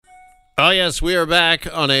Oh, yes, we are back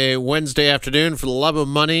on a Wednesday afternoon for the love of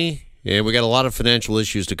money, and we got a lot of financial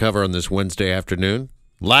issues to cover on this Wednesday afternoon.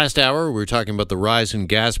 Last hour, we were talking about the rise in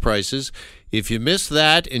gas prices. If you missed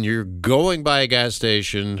that and you're going by a gas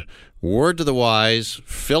station, word to the wise,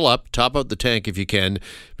 fill up, top out the tank if you can,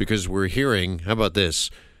 because we're hearing, how about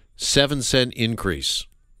this, 7-cent increase.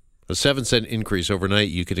 A 7-cent increase overnight.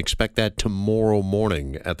 You can expect that tomorrow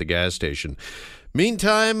morning at the gas station.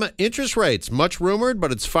 Meantime, interest rates, much rumored,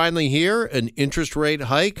 but it's finally here. An interest rate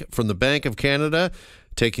hike from the Bank of Canada,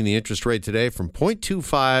 taking the interest rate today from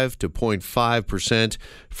 0.25 to 0.5%.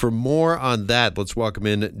 For more on that, let's welcome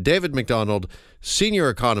in David McDonald, senior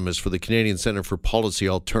economist for the Canadian Centre for Policy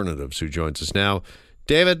Alternatives, who joins us now.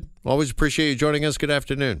 David, always appreciate you joining us. Good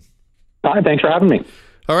afternoon. Hi, thanks for having me.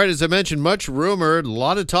 All right, as I mentioned, much rumored, a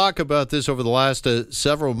lot of talk about this over the last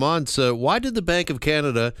several months. Why did the Bank of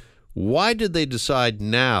Canada decide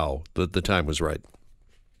now that the time was right?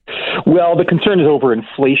 Well, the concern is over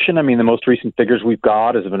inflation. I mean, the most recent figures we've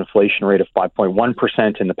got is of an inflation rate of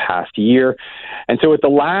 5.1% in the past year. And so at the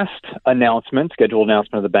last scheduled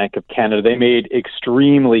announcement of the Bank of Canada, they made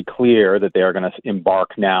extremely clear that they are going to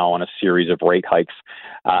embark now on a series of rate hikes.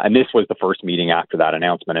 And this was the first meeting after that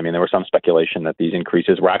announcement. I mean, there was some speculation that these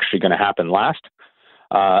increases were actually going to happen last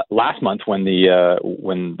month when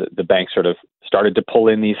the bank sort of started to pull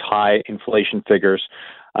in these high inflation figures,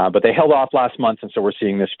 but they held off last month, and so we're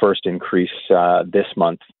seeing this first increase this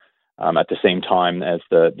month at the same time as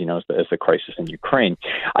the crisis in Ukraine.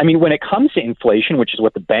 I mean, when it comes to inflation, which is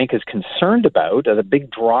what the bank is concerned about, the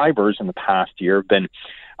big drivers in the past year have been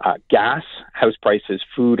gas, house prices,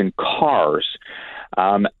 food, and cars.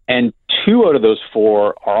 And 2 out of those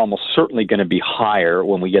 4 are almost certainly going to be higher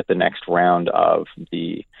when we get the next round of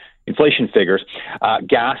the inflation figures.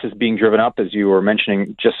 Gas is being driven up, as you were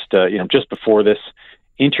mentioning just before this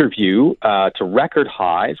interview, to record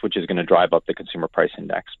highs, which is going to drive up the consumer price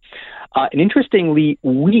index. And interestingly,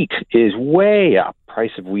 wheat is way up.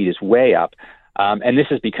 Price of wheat is way up. And this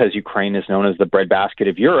is because Ukraine is known as the breadbasket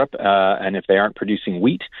of Europe. And if they aren't producing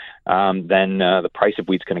wheat, then the price of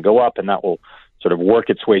wheat is going to go up, and that will sort of work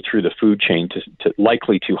its way through the food chain to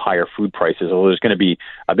likely to higher food prices, although there's going to be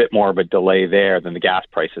a bit more of a delay there than the gas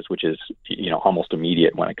prices, which is almost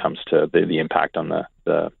immediate when it comes to the impact on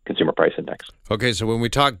the consumer price index. Okay, so when we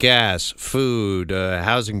talk gas, food,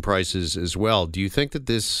 housing prices as well, do you think that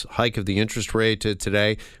this hike of the interest rate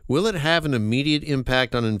today, will it have an immediate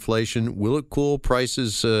impact on inflation? Will it cool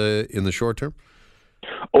prices in the short term?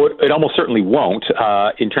 Oh, it almost certainly won't.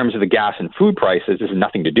 In terms of the gas and food prices, this has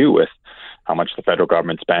nothing to do with how much the federal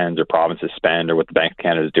government spends or provinces spend or what the Bank of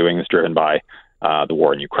Canada is doing. Is driven by the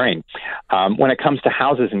war in Ukraine. When it comes to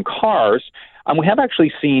houses and cars, we have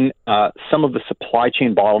actually seen some of the supply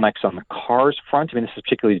chain bottlenecks on the cars front. I mean, this is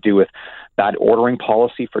particularly to do with bad ordering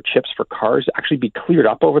policy for chips for cars actually be cleared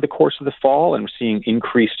up over the course of the fall, and we're seeing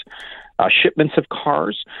increased shipments of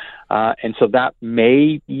cars. And so that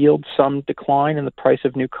may yield some decline in the price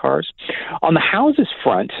of new cars. On the houses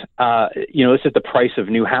front, this is the price of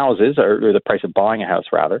new houses, or the price of buying a house,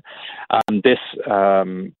 rather. This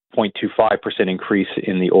 0.25% increase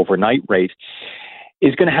in the overnight rate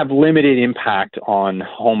is going to have limited impact on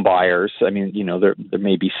home buyers. I mean, there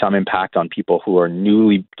may be some impact on people who are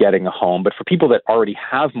newly getting a home, but for people that already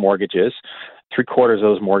have mortgages, 3/4 of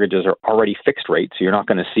those mortgages are already fixed rate, so you're not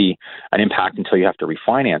going to see an impact until you have to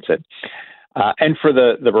refinance it. And for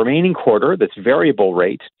the remaining quarter, that's variable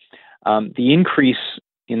rate, the increase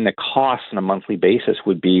in the cost on a monthly basis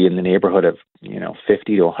would be in the neighborhood of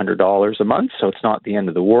 $50 to $100 a month, so it's not the end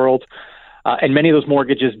of the world. And many of those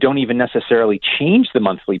mortgages don't even necessarily change the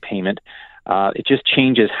monthly payment. It just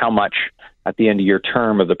changes how much at the end of your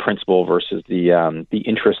term of the principal versus the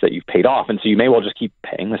interest that you've paid off. And so you may well just keep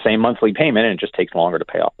paying the same monthly payment, and it just takes longer to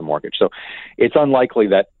pay off the mortgage. So it's unlikely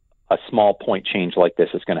that a small point change like this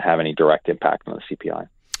is going to have any direct impact on the CPI.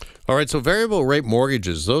 All right, so variable rate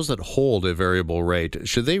mortgages, those that hold a variable rate,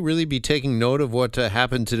 should they really be taking note of what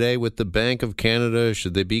happened today with the Bank of Canada?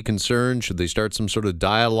 Should they be concerned? Should they start some sort of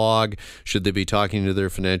dialogue? Should they be talking to their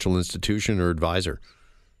financial institution or advisor?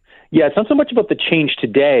 Yeah, it's not so much about the change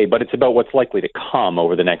today, but it's about what's likely to come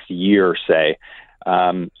over the next year, say.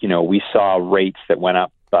 We saw rates that went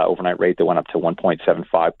up, overnight rate that went up to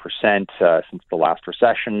 1.75% since the last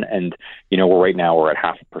recession, and right now we're at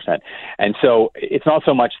 0.5%. And so it's not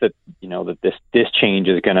so much that that this change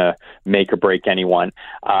is going to make or break anyone.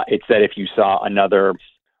 It's that if you saw another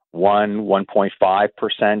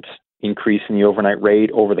 1.5% increase in the overnight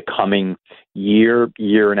rate over the coming year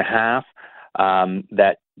and a half,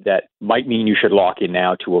 that might mean you should lock in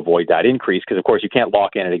now to avoid that increase, because of course you can't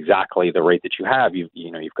lock in at exactly the rate that you have.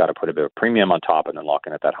 You've got to put a bit of premium on top and then lock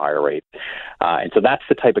in at that higher rate. And so that's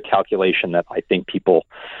the type of calculation that I think people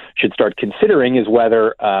should start considering, is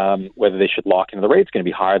whether they should lock into the rate. It's going to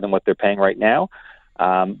be higher than what they're paying right now,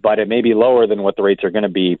 but it may be lower than what the rates are going to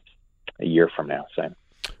be a year from now. So.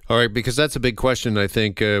 All right, because that's a big question, I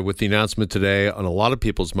think, with the announcement today on a lot of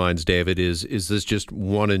people's minds, David, is this just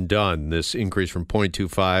one and done, this increase from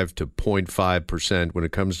 0.25 to 0.5% when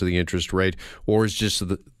it comes to the interest rate, or is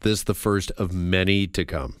this the first of many to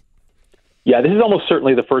come? Yeah, this is almost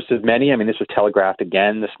certainly the first of many. I mean, this was telegraphed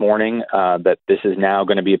again this morning, that this is now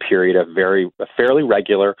going to be a period of fairly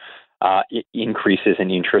regular increases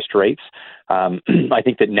in interest rates. I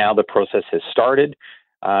think that now the process has started.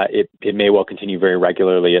 It may well continue very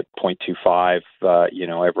regularly at 0.25,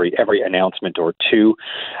 every announcement or two.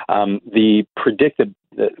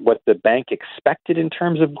 What the bank expected in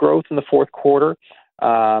terms of growth in the fourth quarter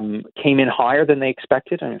came in higher than they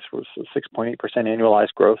expected. I mean, it was 6.8%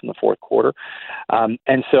 annualized growth in the fourth quarter.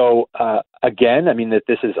 And so, again, I mean, that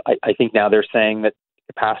this is, I think now they're saying that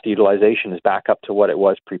capacity utilization is back up to what it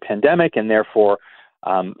was pre-pandemic, and therefore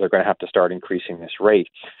they're going to have to start increasing this rate.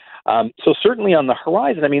 So certainly on the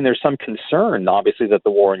horizon, I mean, there's some concern, obviously, that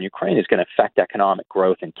the war in Ukraine is going to affect economic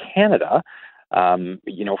growth in Canada.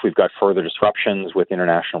 If we've got further disruptions with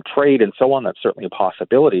international trade and so on, that's certainly a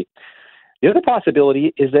possibility. The other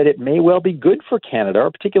possibility is that it may well be good for Canada,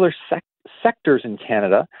 or particular sectors in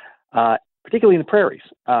Canada, particularly in the prairies.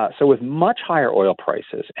 So with much higher oil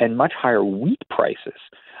prices and much higher wheat prices,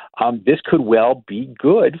 this could well be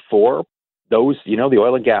good for those, the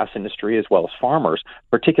oil and gas industry, as well as farmers,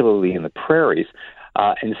 particularly in the prairies.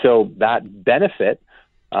 And so that benefit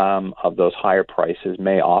of those higher prices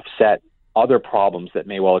may offset other problems that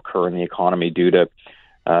may well occur in the economy due to,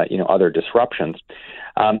 other disruptions.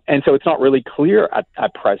 And so it's not really clear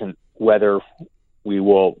at present whether we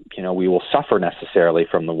will suffer necessarily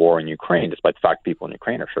from the war in Ukraine, despite the fact people in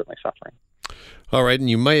Ukraine are certainly suffering. All right, and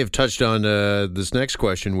you may have touched on this next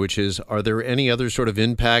question, which is, are there any other sort of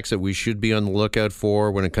impacts that we should be on the lookout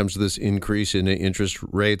for when it comes to this increase in interest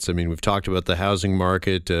rates? I mean, we've talked about the housing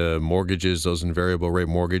market, mortgages, those in variable rate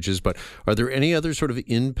mortgages, but are there any other sort of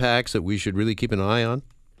impacts that we should really keep an eye on?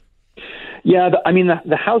 Yeah,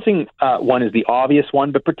 the housing one is the obvious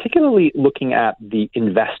one, but particularly looking at the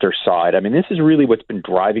investor side. I mean, this is really what's been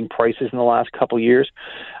driving prices in the last couple of years.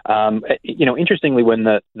 Interestingly, when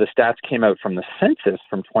the stats came out from the census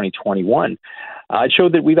from 2021, it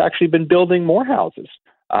showed that we've actually been building more houses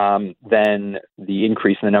than the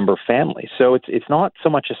increase in the number of families. So it's not so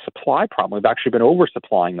much a supply problem. We've actually been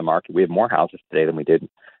oversupplying the market. We have more houses today than we did, in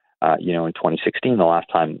 2016, the last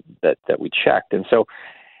time that we checked. And so,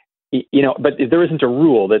 but there isn't a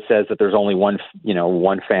rule that says that there's only one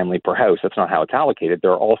family per house. That's not how it's allocated.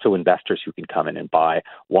 There are also investors who can come in and buy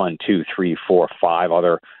 1, 2, 3, 4, 5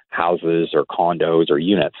 other houses or condos or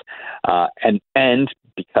units. And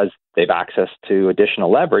because they've access to additional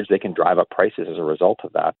leverage, they can drive up prices as a result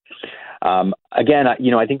of that. Again,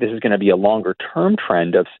 I think this is going to be a longer term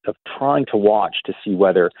trend of trying to watch to see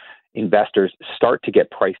whether investors start to get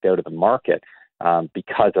priced out of the market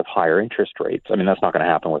because of higher interest rates. I mean, that's not going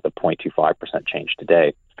to happen with a 0.25% change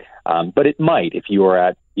today. But it might if you are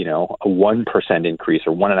at, a 1% increase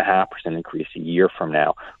or 1.5% increase a year from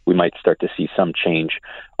now. We might start to see some change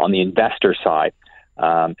on the investor side,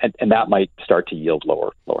 and that might start to yield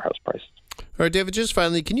lower house prices. All right, David, just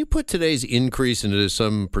finally, can you put today's increase into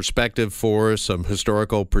some perspective for us, some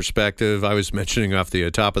historical perspective? I was mentioning off the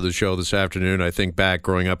top of the show this afternoon, I think back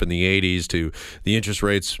growing up in the 80s to the interest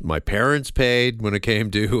rates my parents paid when it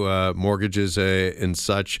came to mortgages and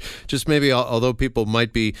such. Just maybe, although people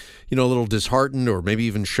might be, a little disheartened or maybe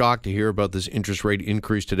even shocked to hear about this interest rate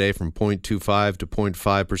increase today from 0.25 to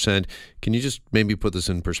 0.5%, can you just maybe put this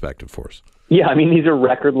in perspective for us? Yeah, I mean, these are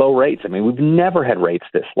record low rates. I mean, we've never had rates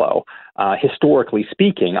this low, historically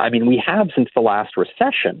speaking. I mean, we have since the last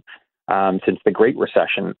recession, since the Great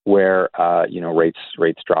Recession, where,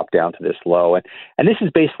 rates dropped down to this low. And this is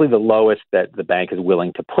basically the lowest that the bank is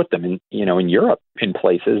willing to put them in. In Europe, in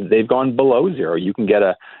places, they've gone below zero. You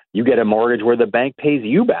get a mortgage where the bank pays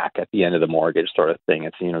you back at the end of the mortgage, sort of thing.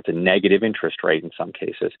 It's, it's a negative interest rate in some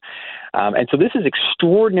cases. And so this is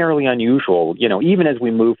extraordinarily unusual. Even as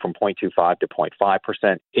we move from 0.25 to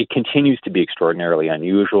 0.5%, it continues to be extraordinarily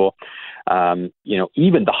unusual.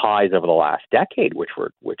 Even the highs over the last decade, which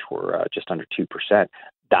were just under 2%,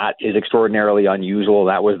 that is extraordinarily unusual.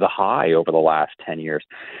 That was the high over the last 10 years.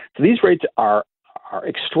 So these rates are are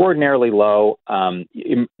extraordinarily low.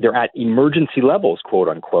 They're at emergency levels, quote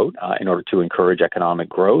unquote, in order to encourage economic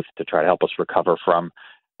growth, to try to help us recover from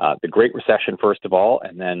the Great Recession, first of all,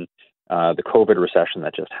 and then the COVID recession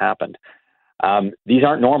that just happened. These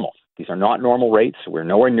aren't normal. These are not normal rates. We're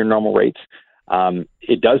nowhere near normal rates.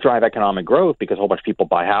 It does drive economic growth because a whole bunch of people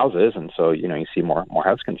buy houses, and so you see more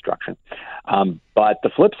house construction. But the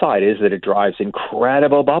flip side is that it drives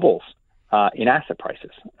incredible bubbles in asset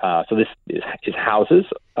prices. So this is houses,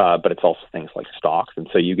 but it's also things like stocks, and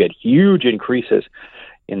so you get huge increases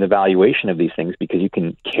in the valuation of these things because you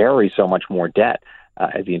can carry so much more debt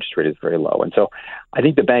as the interest rate is very low. And so I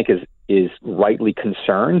think the bank is rightly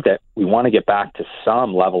concerned that we want to get back to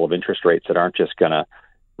some level of interest rates that aren't just going to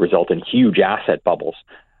result in huge asset bubbles.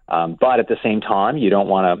 But at the same time, you don't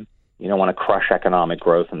want to crush economic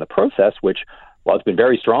growth in the process, which, while it's been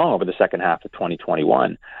very strong over the second half of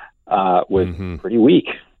 2021, was pretty weak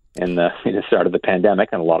in the start of the pandemic,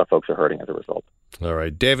 and a lot of folks are hurting as a result. All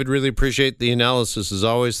right, David, really appreciate the analysis as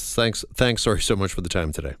always. Thanks. Sorry so much for the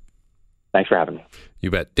time today. Thanks for having me. You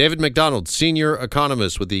bet. David McDonald, senior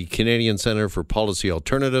economist with the Canadian Centre for Policy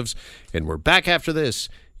Alternatives. And we're back after this.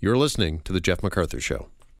 You're listening to The Jeff MacArthur Show.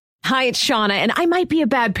 Hi, it's Shauna, and I might be a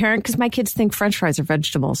bad parent because my kids think French fries are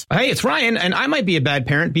vegetables. Hey, it's Ryan, and I might be a bad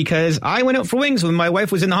parent because I went out for wings when my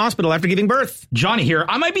wife was in the hospital after giving birth. Johnny here.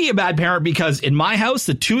 I might be a bad parent because in my house,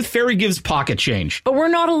 the tooth fairy gives pocket change. But we're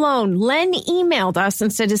not alone. Len emailed us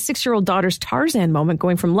and said his 6-year-old daughter's Tarzan moment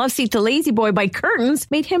going from love seat to lazy boy by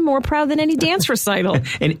curtains made him more proud than any dance recital.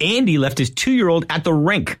 And Andy left his 2-year-old at the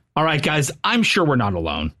rink. All right, guys, I'm sure we're not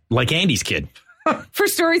alone. Like Andy's kid. For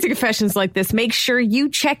stories and confessions like this, make sure you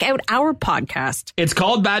check out our podcast. It's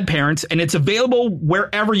called Bad Parents, and it's available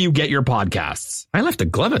wherever you get your podcasts. I left a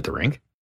glove at the rink.